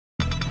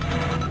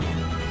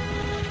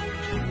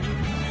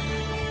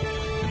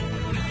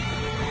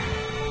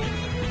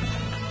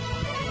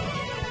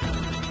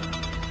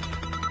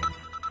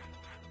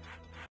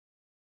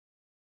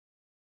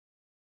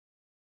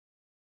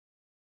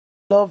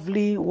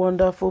Lovely,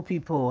 wonderful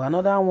people.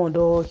 Another one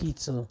don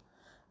hit o.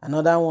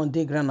 Another one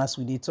dey ground as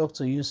we dey talk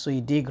to you, so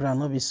e dey ground,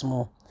 no be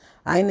small.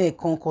 Inec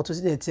come court to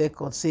see the tell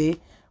court say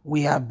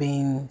we have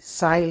been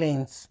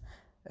silent,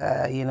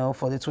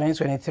 for the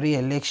 2023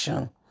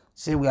 election.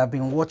 Say we have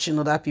been watching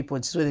other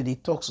people, so they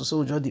talk,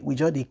 so we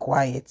just dey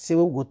quiet. Say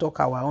we go talk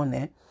our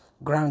own,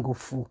 ground go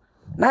full.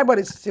 Now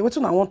everybody say wetin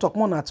una wan talk,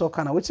 more na talk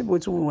now. Wetin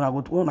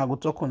una go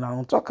talk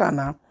una talk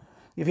now.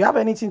 If you have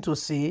anything to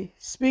say,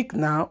 speak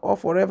now or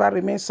forever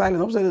remain silent.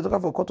 Obviously, they're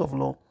talking for court of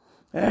law.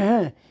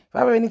 If you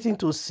have anything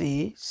to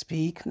say,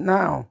 speak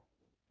now.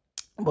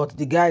 But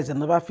the guys are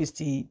never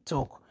fisty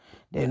talk.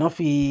 They're not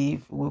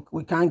we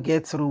can't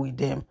get through with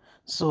them.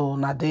 So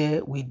now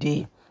there we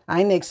dey.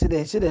 Inec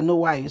say they know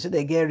why. You say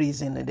they get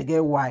reason, they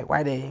get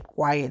why they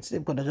quiet. Say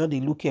because they just they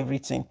look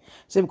everything.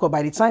 Say because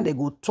by the time they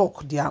go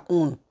talk their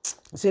own,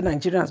 say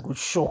Nigerians go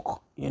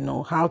shock,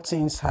 how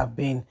things have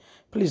been.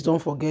 Please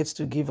don't forget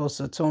to give us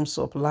a thumbs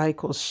up,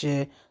 like us,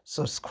 share,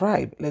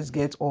 subscribe. Let's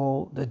get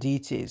all the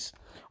details.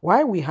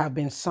 Why we have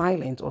been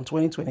silent on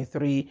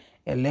 2023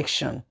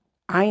 election,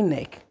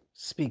 Inec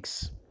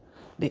speaks.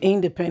 The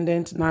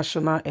Independent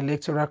National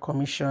Electoral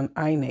Commission,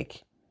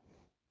 Inec,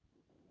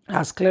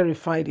 has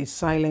clarified its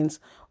silence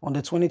on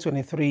the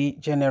 2023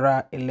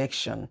 general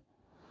election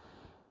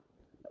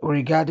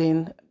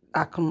regarding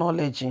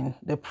acknowledging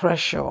the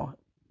pressure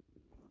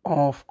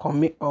of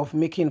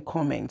making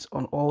comments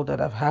on all that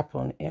have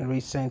happened in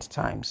recent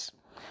times.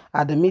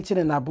 At the meeting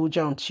in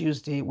Abuja on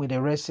Tuesday with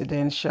the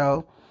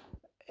Residential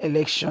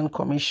Election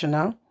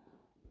Commissioner,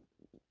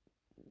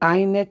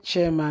 INEC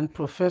Chairman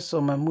Professor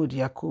Mahmood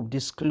Yakub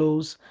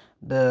disclosed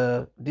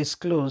the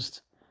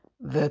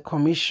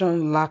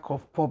Commission lack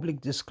of public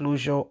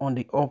disclosure on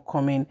the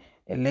upcoming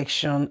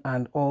election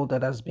and all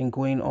that has been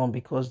going on,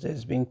 because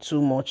there's been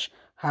too much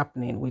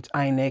happening with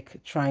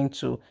INEC trying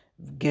to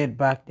get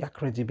back their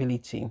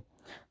credibility.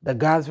 The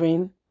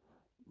gathering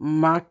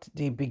marked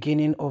the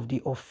beginning of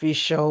the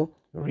official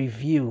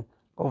review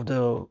of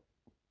the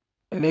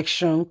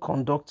election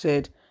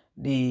conducted,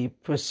 the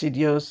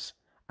procedures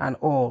and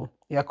all.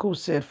 Yakub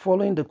said,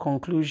 following the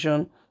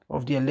conclusion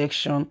of the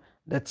election,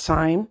 the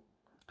time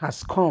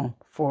has come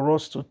for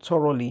us to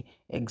thoroughly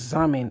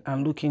examine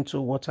and look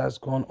into what has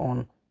gone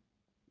on.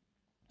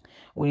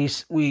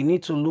 We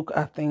need to look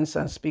at things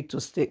and speak to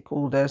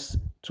stakeholders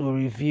to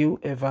review,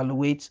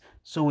 evaluate,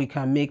 so we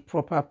can make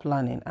proper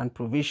planning and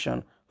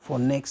provision for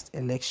next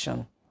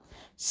election.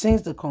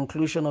 Since the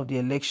conclusion of the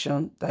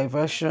election,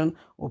 diversion,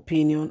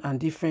 opinion,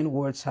 and different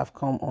words have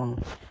come on,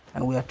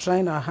 and we are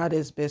trying our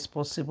hardest best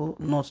possible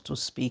not to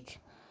speak.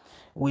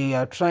 We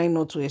are trying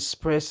not to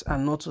express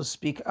and not to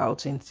speak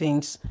out in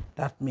things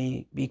that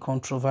may be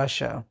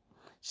controversial.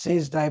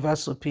 Since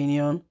diverse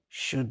opinion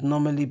should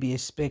normally be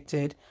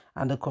expected,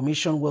 and the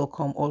Commission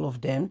welcome all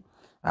of them,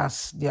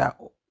 as their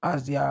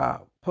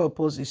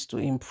purpose is to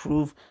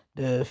improve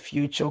the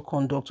future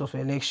conduct of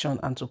election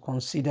and to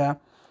consider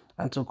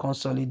and to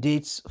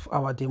consolidate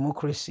our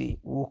democracy,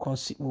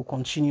 we'll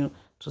continue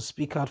to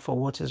speak out for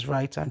what is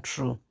right and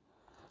true.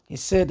 He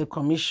said the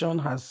Commission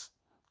has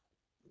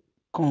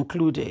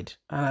concluded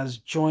and has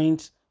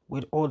joined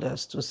with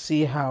others to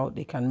see how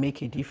they can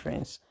make a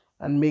difference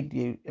and make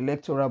the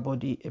electoral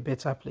body a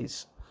better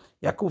place.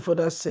 Yakub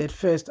further said,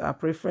 first, our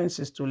preference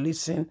is to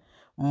listen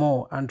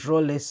more and draw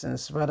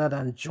lessons rather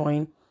than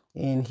join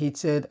in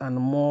heated and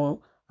more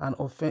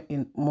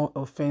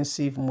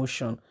offensive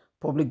motion,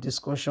 public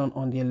discussion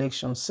on the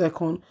election.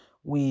 Second,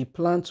 we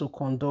plan to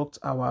conduct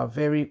our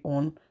very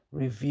own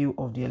review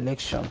of the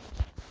election.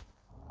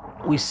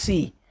 We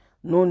see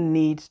no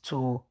need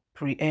to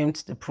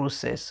preempt the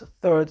process.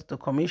 Third, the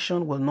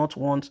Commission will not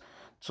want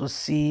to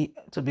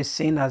be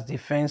seen as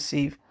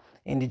defensive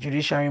in the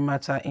judiciary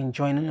matter in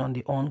joining on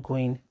the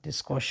ongoing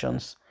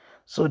discussions.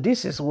 So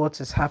this is what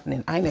is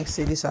happening. INEC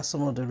say these are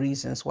some of the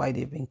reasons why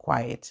they've been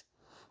quiet.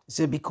 They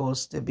say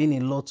because there's been a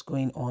lot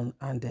going on,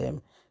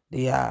 and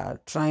they are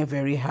trying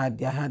very hard,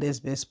 their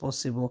hardest best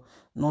possible,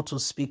 not to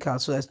speak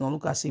out, so it's not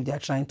look as if they are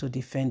trying to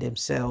defend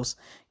themselves,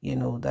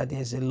 that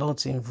there's a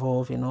lot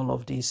involved in all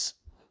of this.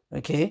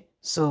 Okay,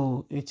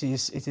 so it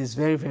is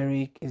very,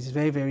 very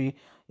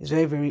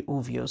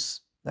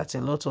obvious that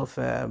a lot of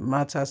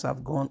matters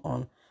have gone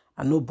on,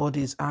 and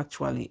nobody is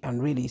actually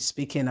and really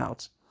speaking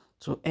out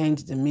to end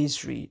the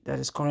misery that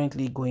is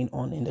currently going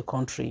on in the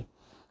country.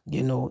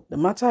 The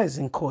matter is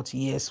in court.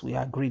 Yes, we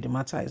agree the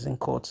matter is in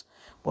court,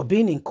 but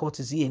being in court,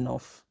 is it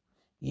enough?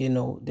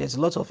 There's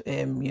a lot of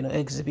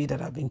exhibit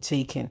that have been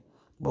taken,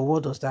 but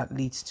what does that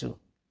lead to,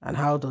 and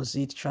how does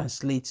it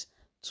translate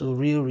to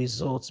real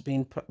results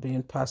being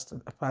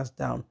passed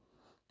down,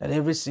 that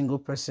every single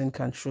person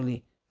can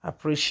truly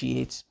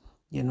appreciate,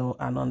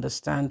 and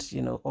understand,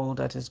 all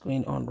that is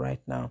going on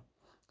right now.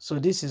 So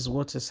this is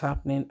what is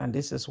happening, and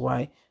this is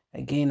why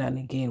again and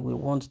again we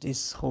want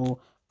this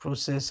whole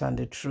process and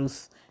the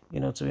truth,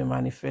 to be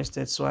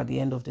manifested. So at the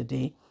end of the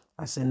day,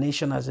 as a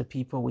nation, as a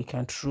people, we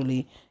can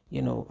truly,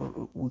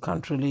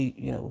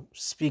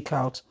 speak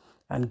out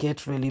and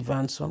get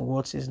relevance on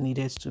what is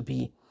needed to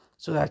be,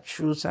 so that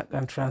truth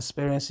and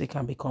transparency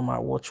can become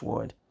our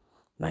watchword.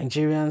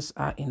 Nigerians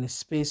are in a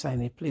space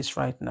and in a place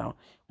right now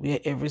where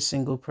every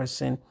single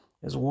person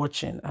is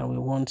watching, and we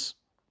want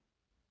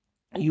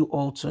you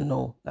all to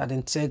know that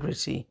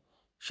integrity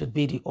should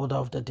be the order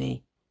of the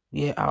day,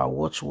 where our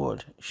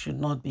watchword should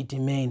not be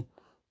demeaned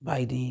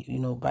by the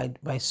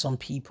by some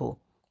people,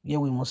 where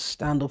we must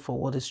stand up for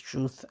what is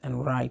truth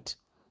and right,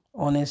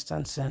 honest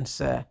and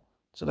sincere,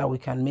 so that we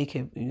can make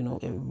a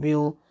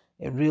real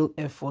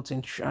effort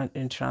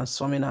in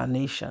transforming our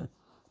nation,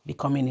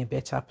 becoming a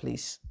better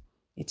place.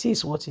 It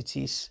is what it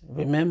is.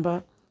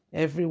 Remember,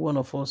 every one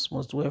of us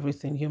must do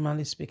everything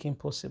humanly speaking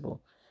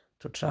possible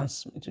to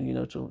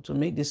to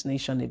make this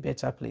nation a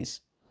better place.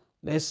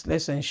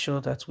 Let's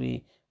ensure that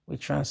we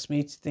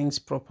transmit things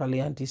properly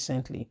and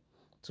decently,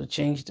 to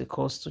change the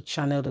course, to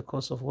channel the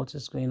course of what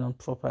is going on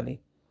properly.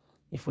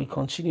 If we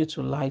continue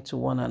to lie to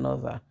one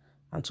another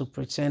and to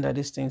pretend that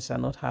these things are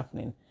not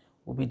happening,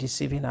 we'll be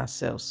deceiving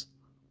ourselves.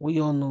 We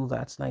all know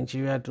that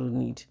Nigeria do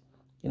need,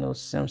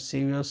 some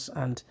serious,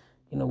 and,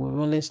 we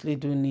honestly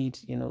do need,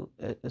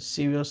 a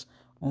serious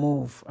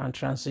move and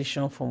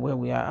transition from where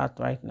we are at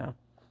right now,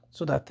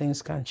 so that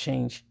things can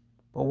change.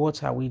 But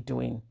what are we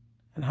doing?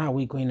 And how are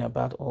we going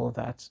about all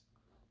that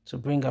to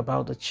bring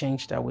about the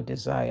change that we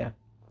desire?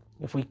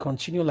 If we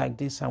continue like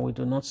this and we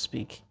do not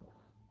speak,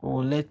 we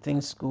will let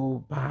things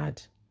go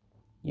bad,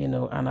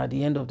 and at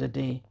the end of the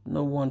day,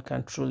 no one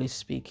can truly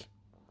speak.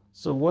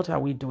 So what are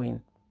we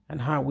doing,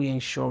 and how are we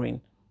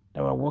ensuring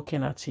that we're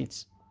working at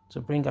it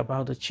to bring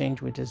about the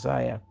change we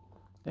desire?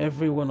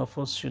 Every one of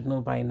us should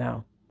know by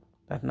now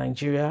that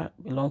Nigeria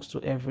belongs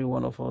to every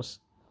one of us,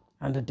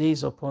 and the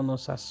days upon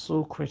us are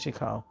so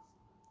critical.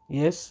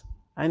 Yes,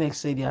 Inec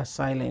say they are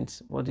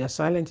silent, but their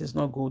silence is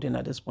not golden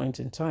at this point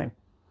in time.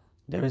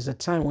 There is a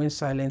time when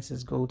silence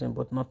is golden,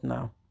 but not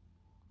now.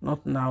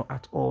 Not now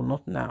at all,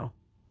 not now.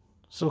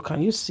 So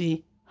can you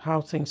see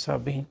how things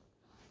have been?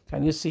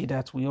 Can you see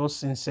that we all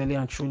sincerely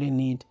and truly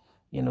need,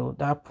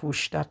 that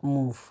push, that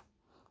move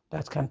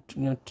that can,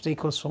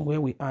 take us from where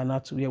we are now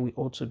to where we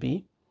ought to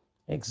be?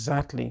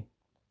 Exactly.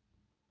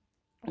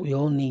 We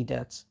all need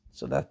that,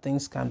 so that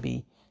things can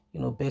be,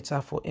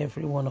 better for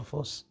every one of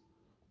us.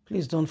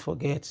 Please don't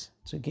forget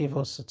to give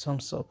us a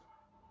thumbs up,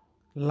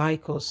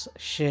 like us,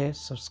 share,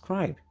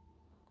 subscribe.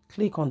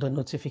 Click on the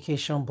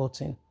notification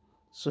button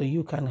so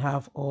you can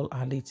have all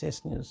our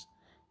latest news.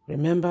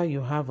 Remember,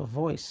 you have a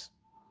voice.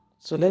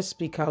 So let's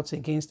speak out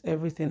against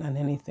everything and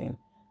anything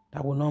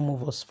that will not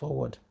move us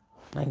forward.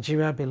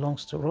 Nigeria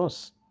belongs to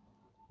us.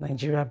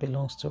 Nigeria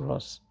belongs to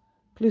us.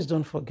 Please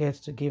don't forget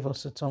to give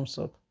us a thumbs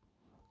up.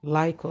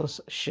 Like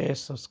us, share,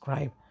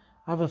 subscribe.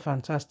 Have a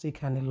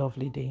fantastic and a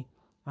lovely day.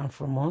 And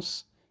from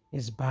us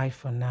is bye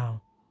for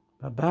now.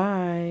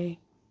 Bye-bye.